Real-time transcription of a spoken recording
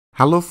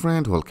Hello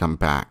friend, welcome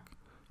back.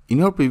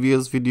 In our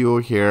previous video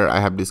here,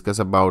 I have discussed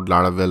about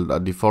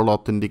Laravel default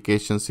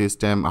authentication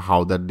system,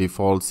 how that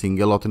default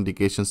single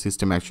authentication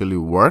system actually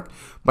work.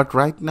 But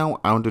right now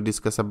I want to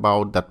discuss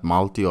about that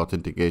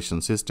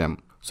multi-authentication system.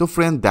 So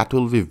friend, that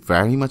will be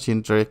very much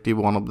interactive.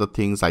 One of the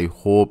things I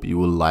hope you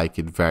will like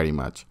it very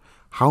much.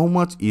 How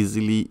much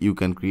easily you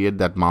can create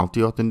that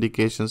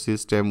multi-authentication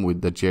system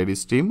with the Jerry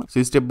stream.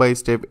 So step by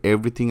step,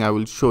 everything I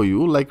will show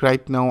you. Like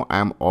right now, I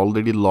am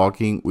already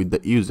logging with the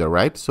user,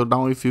 right? So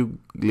now if you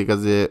click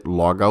as a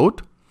logout,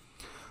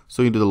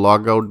 so into the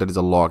logout, that is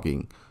a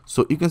logging.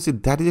 So you can see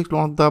that is actually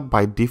one of the,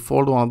 by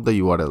default, one of the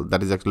URL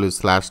that is actually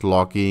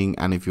 /logging.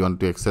 And if you want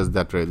to access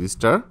that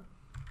register,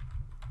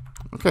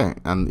 okay,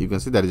 and you can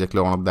see that is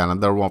actually one of the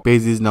another one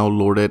page is now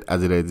loaded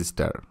as a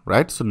register,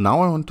 right? So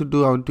now I want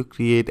to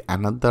create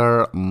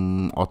another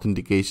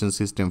authentication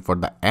system for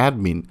the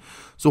admin.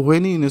 So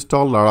when you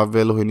install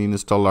Laravel,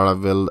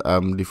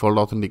 default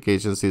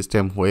authentication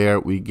system, where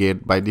we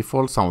get by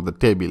default some of the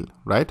table,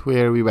 right?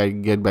 Where we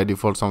get by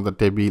default some of the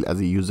table as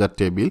a user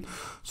table.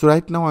 So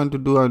right now I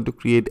want to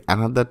create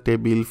another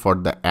table for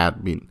the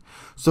admin.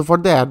 So for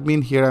the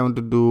admin here,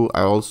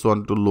 I also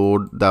want to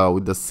load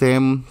with the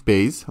same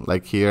page,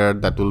 like here,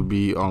 that will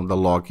be on the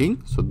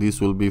logging. So this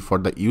will be for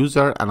the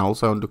user, and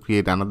also I want to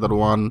create another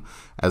one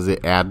as a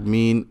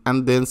admin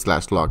and then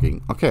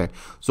 /logging. Okay,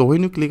 so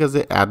when you click as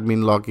a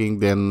admin logging,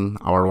 then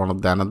our one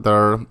of the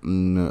another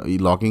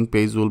logging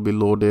page will be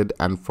loaded,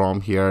 and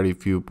from here,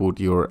 if you put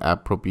your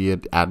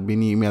appropriate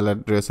admin email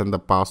address and the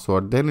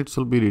password, then it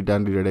will be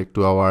redirect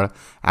to our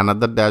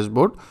another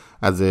dashboard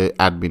as a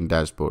admin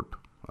dashboard.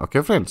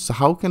 Okay friends, so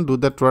how can do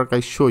that work? I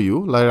show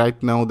you. Like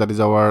right now, that is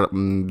our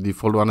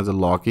default one as a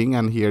logging,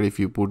 and here if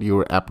you put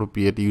your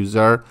appropriate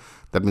user,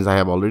 that means I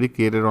have already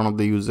created one of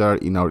the user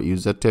in our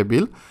user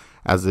table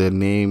as a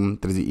name.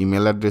 There is the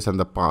email address and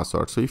the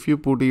password. So if you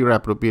put your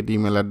appropriate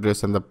email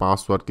address and the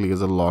password, click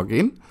as a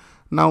login.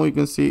 Now you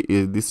can see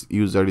this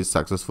user is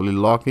successfully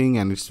logging,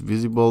 and it's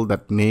visible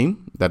that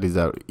name, that is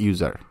our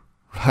user,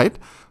 right?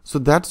 So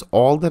that's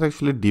all that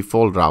actually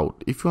default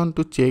route. If you want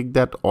to check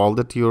that all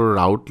that your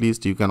route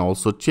list, you can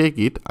also check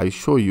it. I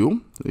show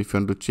you. If you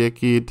want to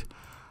check it,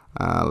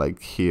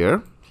 like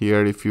here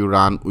if you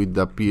run with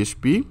the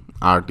PHP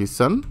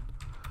artisan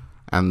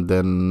and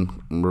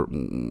then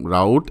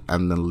route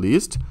and then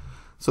list,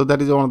 so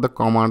that is one of the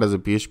command as a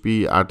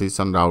PHP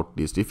artisan route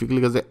list. If you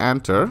click as a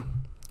enter,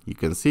 you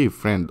can see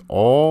friend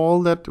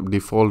all that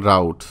default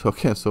route.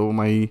 Okay, so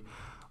my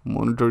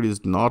monitor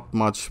is not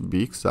much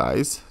big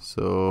size,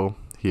 so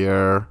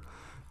here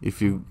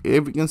if you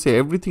can say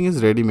everything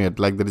is ready-made,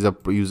 like there is a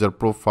user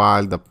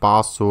profile, the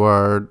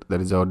password,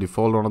 there is our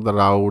default one of the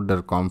route,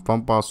 the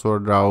confirm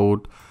password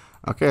route.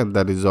 Okay,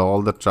 that is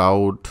all the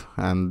route,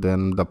 and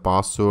then the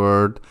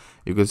password.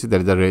 You can see there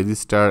is a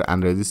register,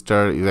 and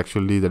register is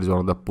actually, there is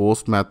one of the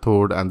post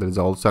method, and there is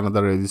also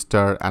another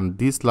register, and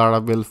this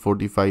Laravel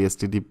 45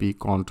 HTTP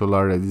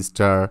controller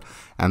register,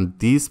 and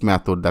this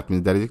method, that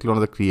means there is actually one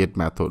of the create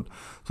method.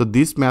 So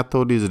this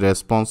method is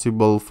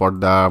responsible for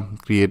the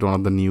create one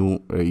of the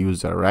new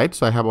user, right?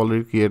 So I have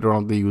already created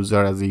one of the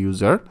user as a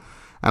user,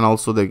 and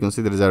also there you can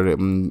see there is a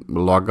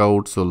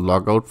logout. So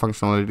logout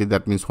functionality,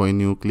 that means when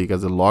you click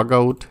as a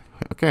logout,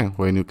 okay,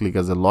 when you click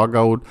as a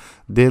logout,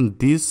 then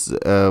this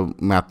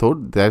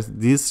method,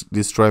 this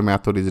destroy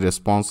method is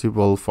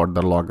responsible for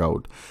the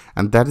logout,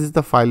 and that is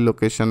the file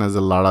location as a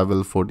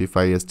Laravel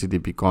 45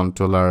 HTTP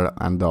controller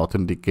and the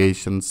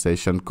authentication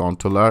session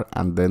controller,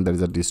 and then there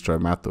is a destroy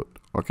method.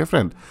 Okay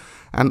friend,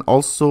 and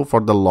also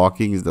for the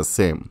logging is the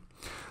same.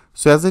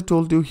 So as I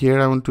told you here,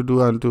 I want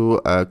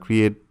to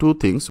create two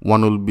things.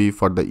 One will be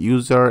for the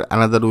user,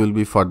 another will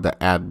be for the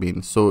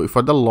admin. So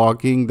for the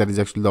logging, that is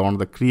actually the one of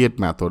the create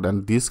method,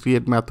 and this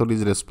create method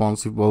is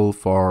responsible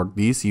for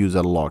this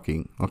user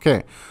logging.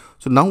 Okay,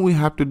 so now we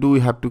have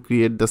to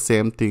create the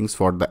same things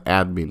for the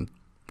admin,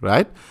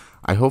 right?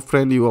 I hope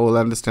friend you all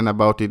understand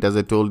about it. As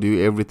I told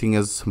you, everything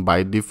is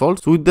by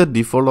default. So with the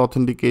default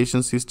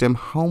authentication system,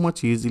 how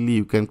much easily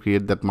you can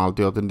create that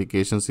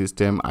multi-authentication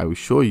system, I will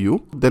show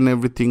you. Then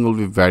everything will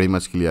be very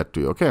much clear to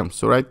you. Okay,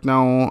 so right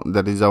now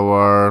that is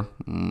our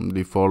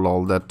default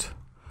all that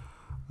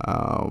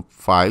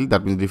file,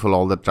 that means default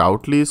all that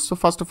route list. So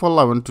first of all,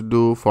 I want to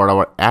do for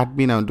our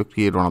admin, I want to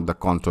create one of the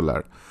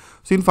controller.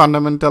 So in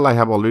fundamental, I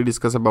have already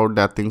discussed about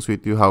that things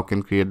with you, how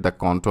can create the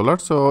controller.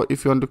 So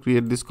if you want to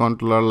create this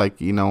controller,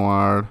 like in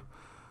our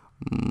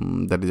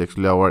that is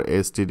actually our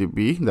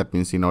HTTP, that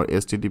means in our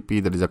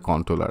HTTP, that is a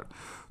controller.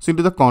 So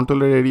into the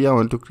controller area, I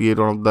want to create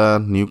one of the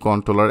new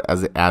controller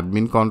as an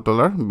admin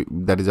controller.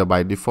 That is a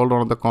by default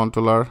one of the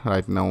controller.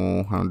 Right now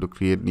I want to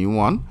create new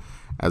one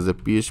as a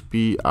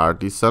PHP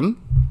artisan.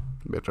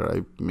 Better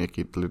I make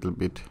it a little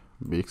bit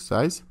big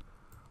size.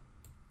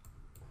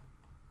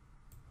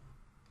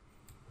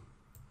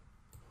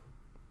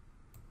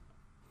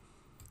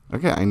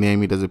 Okay, I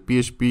name it as a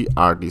PHP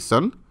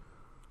artisan,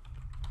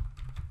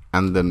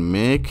 and then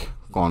make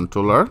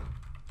controller,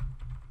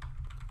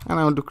 and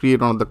I want to create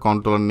one of the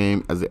controller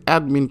name as a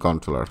admin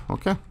controller.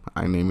 Okay,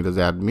 I name it as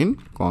admin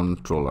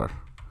controller.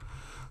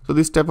 So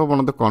this type of one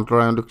of the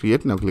controller I want to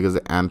create. Now click as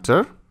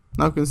enter.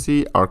 Now you can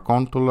see our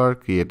controller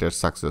created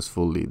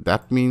successfully.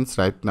 That means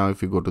right now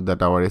if you go to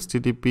that our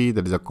HTTP,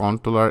 that is a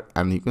controller,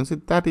 and you can see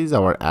that is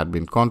our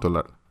admin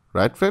controller,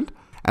 right friend?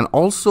 And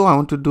also I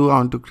want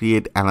to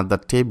create another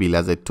table.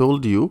 As I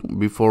told you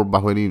before,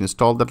 when you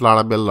install that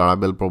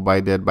Laravel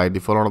provided by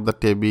default one of the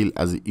table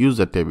as a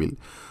user table.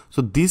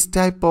 So this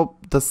type of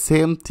the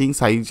same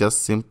things I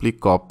just simply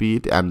copy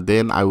it, and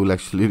then I will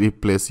actually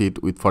replace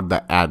it with for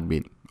the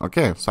admin.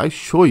 Okay, so I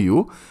show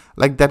you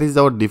like that is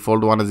our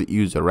default one as a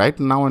user. Right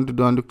now I want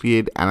to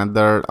create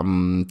another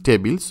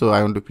table. So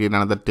I want to create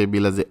another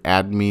table as a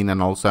admin,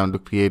 and also I want to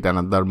create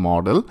another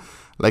model.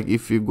 Like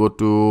if you go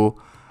to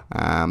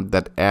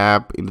that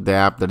app, into the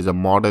app, there is a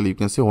model. You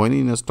can see when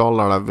you install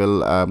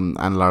Laravel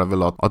and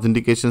Laravel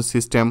authentication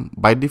system,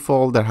 by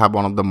default they have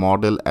one of the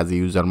model as a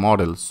user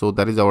model. So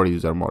that is our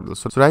user model.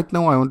 So right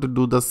now I want to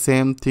do the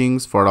same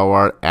things for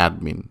our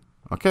admin.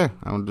 Okay,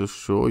 I want to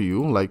show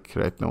you, like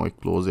right now I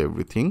close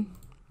everything.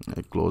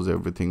 I close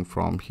everything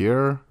from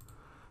here,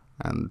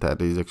 and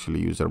that is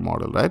actually user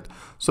model, right?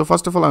 So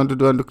first of all I want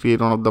to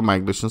create one of the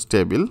migrations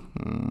table.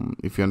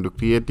 If you want to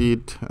create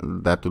it,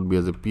 that will be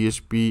as a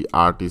PHP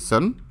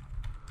artisan,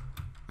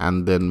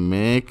 and then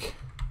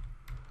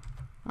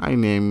I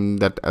name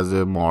that as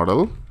a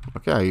model.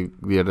 Okay, I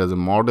create as a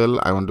model.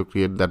 I want to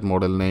create that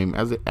model name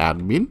as a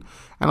admin,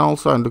 and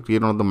also I want to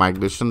create one of the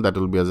migration that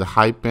will be as a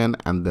hyphen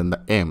and then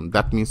the M.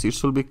 That means it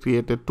should be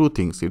created two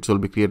things. It will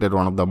be created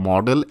one of the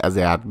model as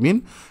a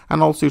admin,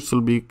 and also it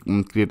should be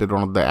created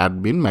one of the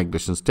admin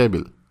migrations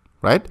table,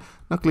 right?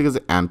 Now click as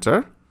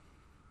enter.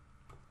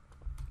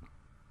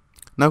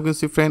 Now you can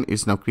see friend,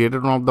 it's now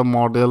created one of the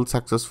model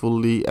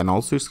successfully, and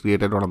also it's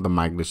created one of the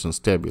migrations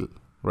table,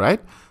 right?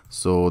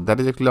 So that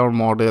is actually our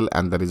model,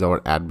 and that is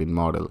our admin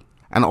model.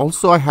 And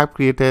also I have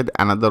created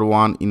another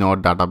one in our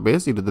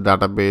database. Into the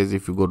database,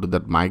 if you go to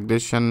that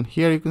migration,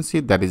 here you can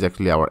see that is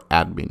actually our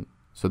admin.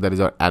 So that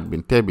is our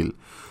admin table.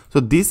 So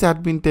this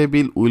admin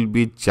table will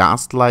be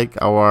just like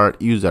our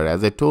user.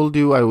 As I told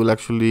you, I will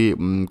actually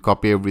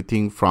copy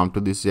everything from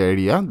to this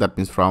area. That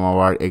means from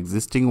our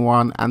existing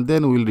one, and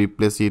then we'll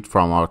replace it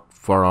from our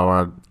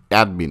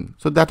admin.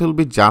 So that will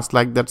be just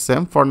like that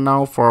same. For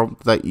now, for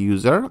the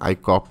user, I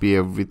copy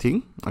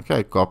everything. Okay,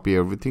 I copy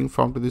everything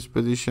from to this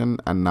position,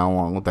 and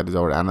now that is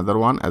our another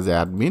one as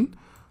admin.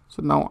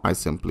 So now I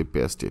simply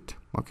paste it.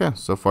 Okay,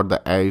 so for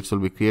the it will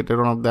be created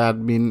one of the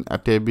admin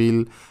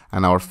table,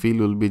 and our field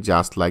will be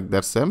just like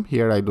that same.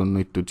 Here I don't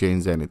need to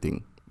change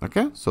anything.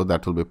 Okay, so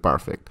that will be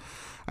perfect.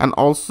 And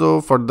also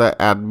for the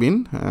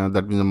admin,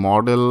 that means the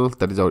model,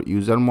 that is our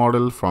user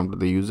model. From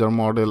the user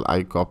model,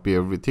 I copy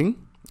everything.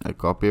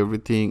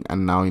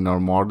 And now in our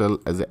model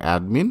as an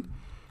admin,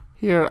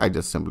 here I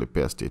just simply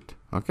paste it.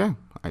 Okay,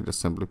 I just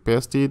simply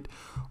paste it.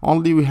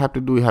 Only we have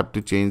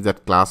to change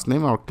that class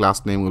name. Our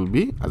class name will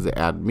be as an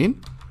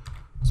admin.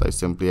 So I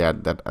simply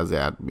add that as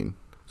an admin.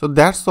 So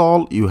that's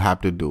all you have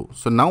to do.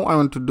 So now I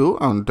want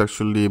to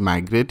actually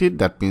migrate it.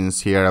 That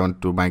means here I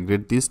want to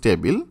migrate this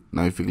table.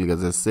 Now if you click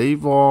as a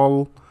save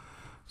all,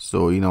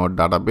 so in our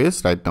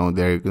database right now,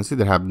 there you can see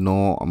they have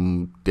no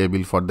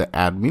table for the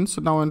admin.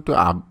 So now I want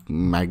to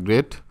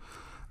migrate.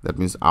 That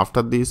means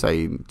after this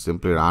I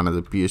simply run as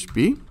a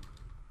PHP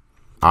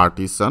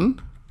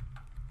artisan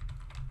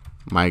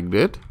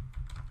migrate.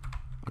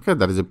 Okay,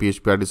 that is a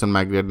PHP artisan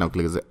migrate. Now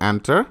click as a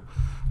enter.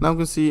 Now you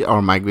can see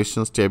our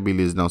migrations table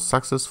is now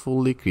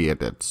successfully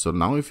created. So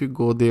now if you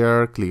go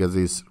there, click as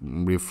this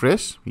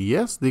refresh,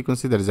 yes, you can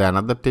see there is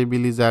another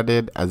table is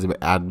added as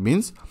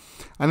admins.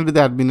 And into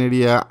the admin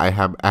area, I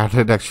have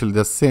added actually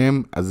the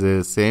same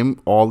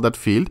all that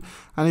field,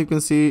 and you can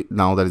see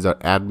now that is our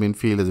admin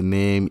field as a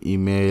name,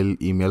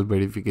 email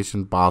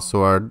verification,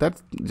 password.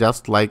 That's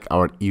just like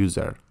our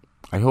user.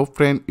 I hope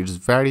friend it's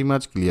very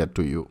much clear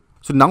to you.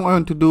 So now I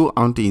want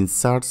to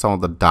insert some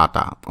of the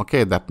data.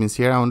 Okay, that means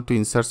here I want to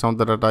insert some of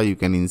the data. You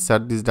can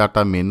insert this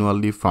data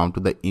manually from to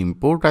the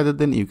import, rather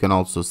than you can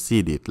also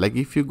seed it. Like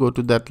if you go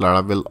to that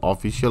Laravel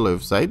official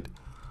website,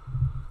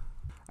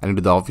 and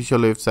into the official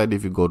website,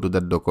 if you go to the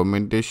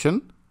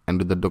documentation, and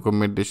to the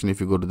documentation,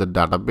 if you go to the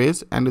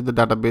database, and in the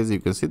database you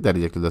can see that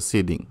is actually the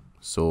seeding.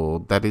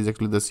 So that is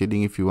actually the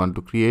seeding. If you want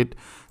to create,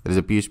 there is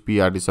a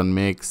PHP artisan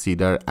make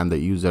seeder and the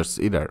user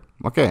seeder.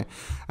 Okay,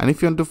 and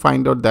if you want to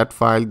find out that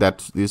file,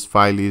 this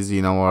file is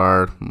in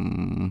our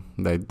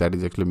that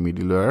is actually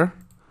middleware.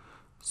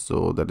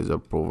 So that is a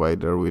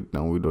provider with,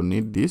 now we don't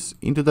need this.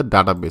 Into the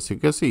database, you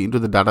can see into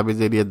the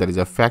database area there is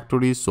a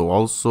factory. So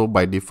also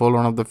by default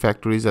one of the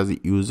factories as a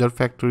user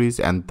factories,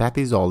 and that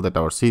is all that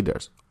our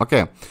seeders.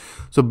 Okay,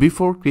 so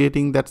before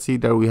creating that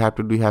seeder, we have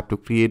to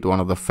create one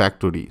of the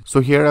factory.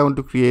 So here I want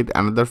to create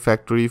another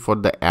factory for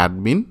the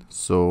admin.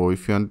 So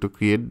if you want to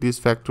create this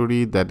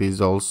factory, that is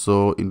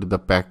also into the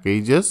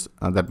packages,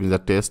 that means the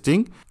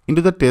testing.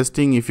 Into the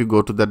testing, if you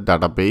go to the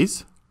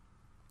database,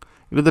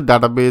 into the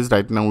database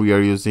right now we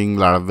are using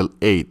Laravel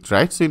 8,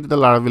 right? So into the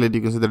Laravel 8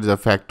 you can see there is a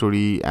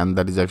factory, and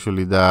that is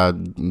actually the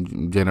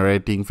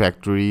generating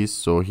factories.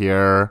 So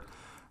here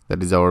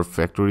That is our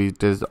factory.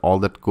 It is all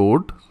that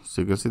code.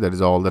 So you can see that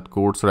is all that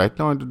code. So right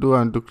now I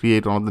want to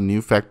create one of the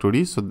new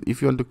factory. So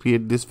if you want to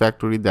create this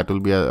factory, that will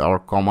be our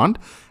command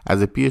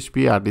as a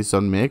PHP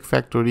artisan make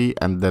factory,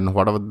 and then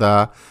whatever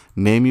the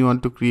name you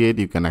want to create,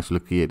 you can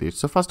actually create it.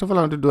 So first of all,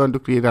 I want to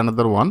create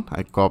another one.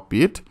 I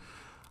copy it,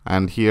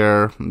 and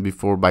here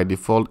before by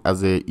default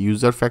as a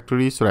user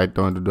factory. So right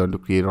now I want to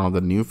create one of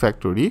the new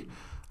factory.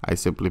 I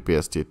simply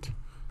paste it.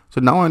 So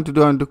now I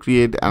want to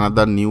create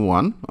another new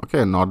one.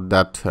 Okay, not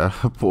that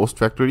post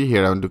factory.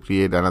 Here I want to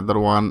create another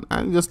one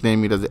and just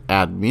name it as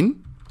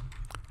admin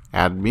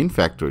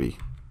factory.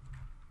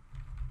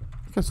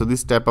 Okay, so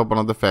this type of one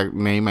of the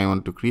name I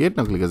want to create.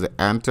 Now click as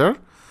enter.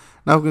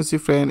 Now you can see,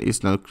 friend,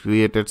 it's now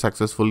created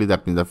successfully.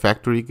 That means the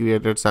factory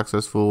created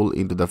successful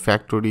into the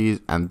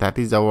factories, and that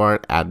is our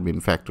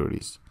admin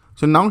factories.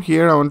 So now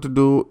here I want to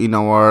do in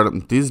our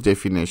this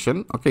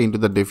definition. Okay, into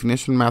the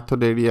definition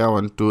method area I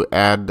want to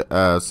add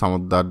some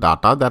of the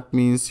data. That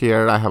means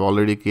here I have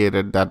already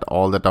created that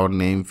all that our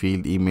name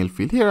field, email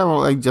field. Here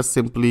I just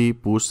simply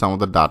push some of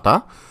the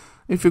data.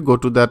 If you go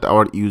to that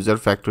our user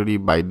factory,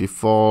 by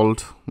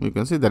default you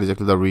can see that is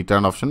actually the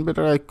return option.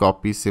 Better I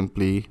copy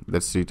simply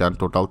let's return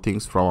total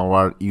things from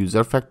our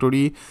user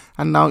factory,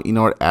 and now in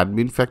our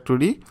admin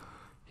factory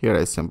here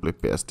I simply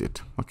paste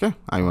it. Okay,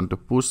 I want to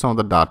push some of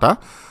the data.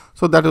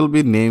 So that will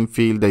be name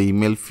field, the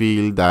email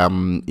field, the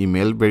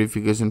email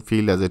verification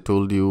field. As I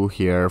told you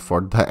here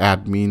for the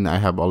admin, I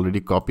have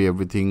already copied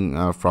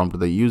everything from to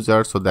the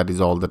user. So that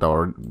is all that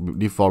our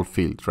default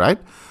field, right?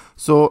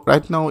 So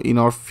right now in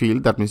our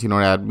field, that means in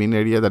our admin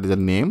area, that is a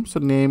name. So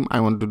name I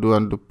want to do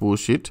and to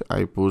push it.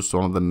 I push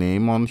one of the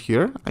name on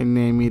here. I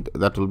name it,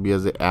 that will be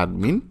as a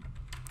admin.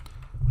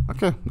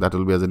 Okay, that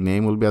will be as a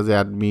name will be as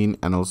a admin,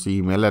 and also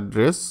email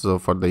address. So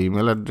for the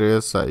email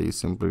address, I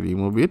simply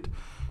remove it.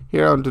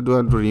 Here I want to do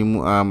and to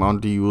remove. I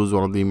want to use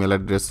one of the email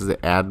addresses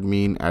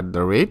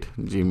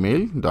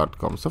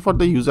admin@gmail.com. So for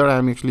the user, I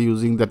am actually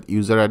using that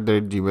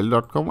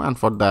user@gmail.com, and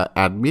for the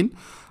admin,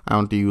 I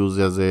want to use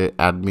as a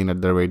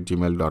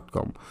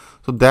admin@gmail.com.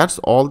 So that's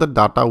all the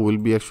data will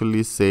be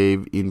actually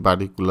saved in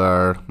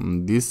particular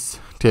this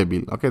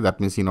table. Okay,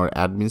 that means in our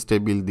admins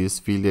table, this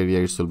field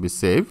area it will be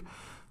saved.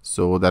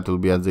 So that will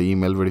be as the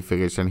email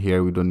verification.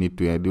 Here we don't need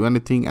to do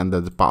anything, and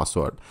that's the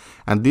password.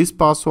 And this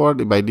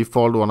password by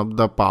default, one of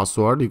the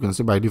password, you can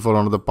see by default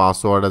one of the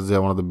password as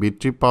one of the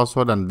Bitrip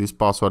password, and this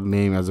password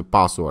name as a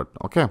password.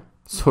 Okay,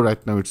 so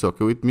right now it's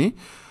okay with me.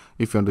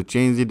 If you want to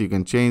change it, you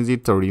can change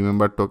it. So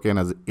remember token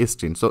as a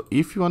string. So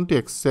if you want to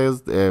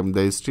access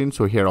the string,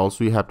 so here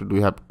also you have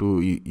to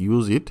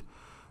use it.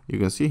 You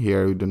can see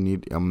here we don't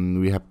need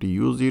we have to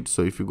use it.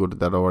 So if you go to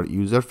that our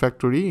user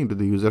factory, into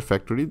the user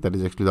factory, that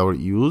is actually our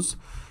use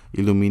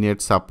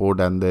illuminate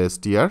support and the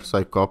str. So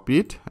I copy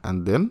it,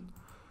 and then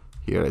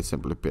here I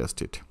simply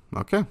paste it.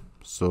 Okay,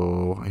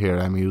 so here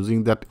I'm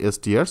using that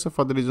str. So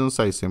for the reasons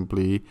I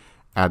simply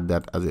add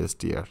that as a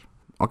str.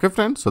 Okay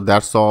friends, so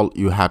that's all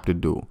you have to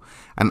do.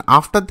 And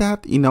after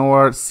that, in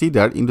our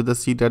seeder, into the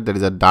seeder, there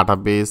is a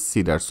database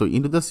seeder. So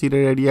into the seeder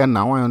area,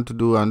 now I want to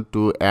do and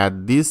to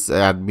add this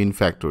admin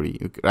factory,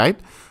 right?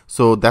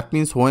 So that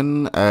means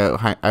when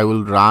I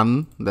will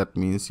run, that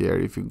means here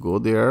if you go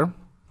there,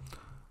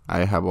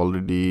 I have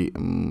already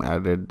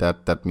added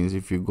that. That means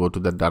if you go to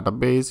the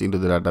database, into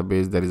the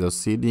database there is a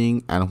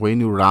seeding, and when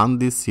you run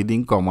this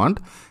seeding command,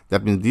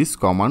 that means this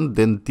command,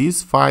 then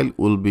this file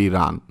will be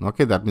run.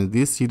 Okay, that means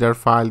this seeder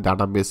file,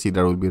 database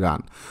seeder will be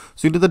run.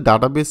 So into the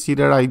database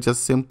seeder, I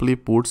just simply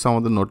put some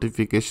of the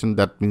notification.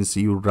 That means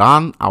you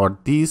run our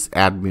this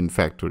admin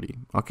factory.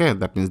 Okay,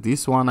 that means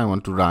this one I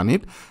want to run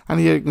it,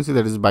 and here you can see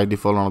that is by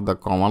default one of the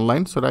command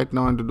line. So right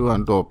now I want to do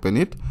and to open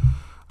it.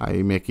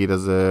 I make it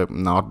as a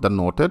not the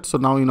noted. So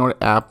now in our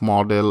app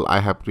model, I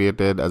have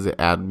created as a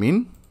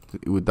admin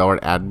with our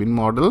admin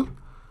model.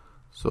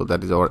 So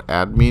that is our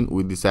admin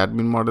with this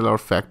admin model, our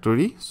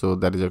factory. So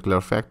that is actually our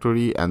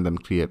factory, and then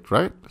create,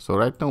 right? So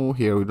right now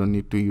here we don't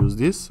need to use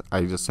this.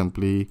 I just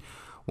simply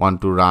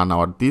want to run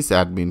our this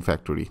admin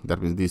factory.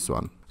 That means this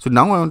one. So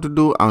now I want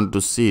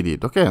to seed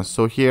it. Okay,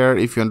 so here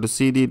if you want to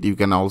seed it, you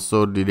can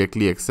also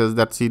directly access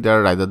that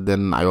seeder. Rather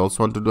than I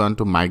also want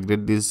to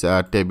migrate this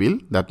table.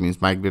 That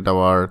means migrate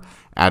our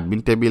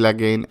admin table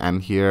again,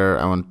 and here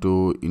I want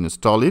to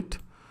install it.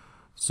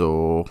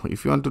 So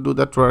if you want to do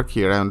that work,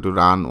 here I want to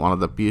run one of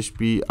the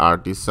PHP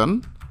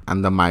artisan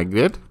and the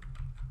migrate,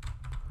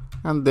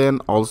 and then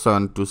also I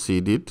want to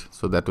seed it.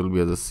 So that will be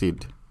as a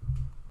seed.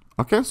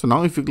 Okay, so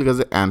now if you click as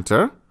a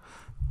enter,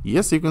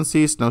 yes, you can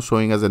see it's now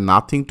showing as a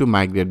nothing to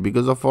migrate,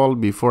 because of all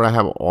before I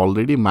have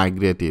already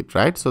migrated,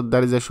 right? So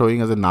that is a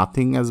showing as a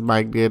nothing as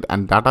migrate,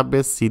 and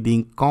database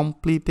seeding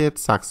completed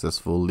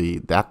successfully.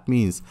 That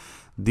means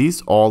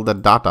this all the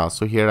data.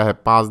 So here I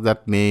have passed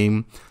that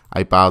name,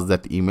 I pass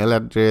that email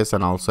address,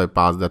 and also I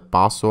pass that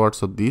password.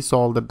 So this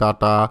all the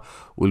data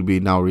will be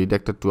now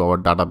redirected to our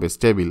database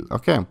table.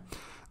 Okay,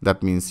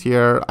 that means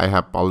here I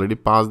have already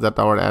passed that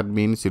our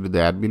admin. So to the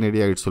admin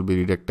area it will be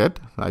redirected.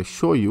 I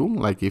show you,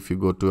 like if you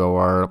go to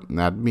our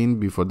admin,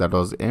 before that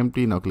was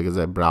empty. Now click as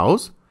a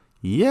browse.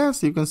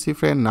 Yes, you can see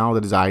friend, now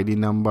there is ID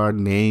number,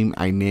 name,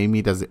 I name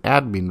it as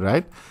admin,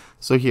 right?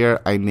 So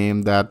here I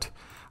name that,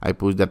 I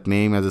push that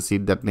name as a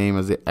seed, that name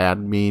as a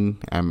admin,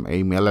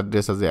 email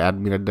address as a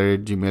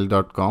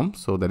admin@gmail.com.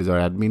 So that is our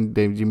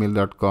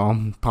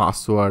admin@gmail.com,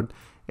 password,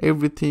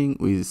 everything.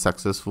 We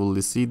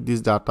successfully seed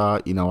this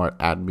data in our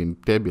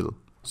admin table.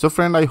 So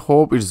friend, I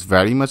hope it's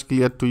very much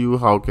clear to you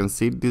how can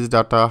seed this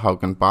data, how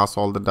can pass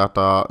all the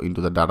data into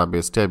the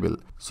database table.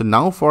 So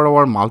now for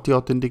our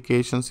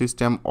multi-authentication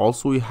system,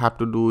 also we have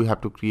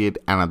to create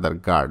another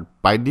guard.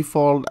 By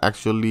default,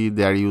 actually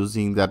they are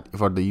using that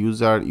for the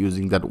user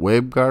using that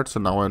web guard.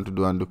 So now I want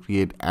to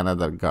create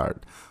another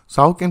guard.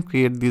 So how can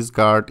create this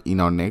guard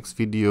in our next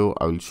video?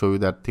 I will show you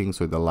that things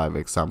with a live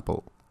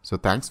example. So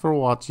thanks for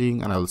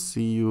watching and I will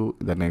see you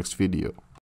in the next video.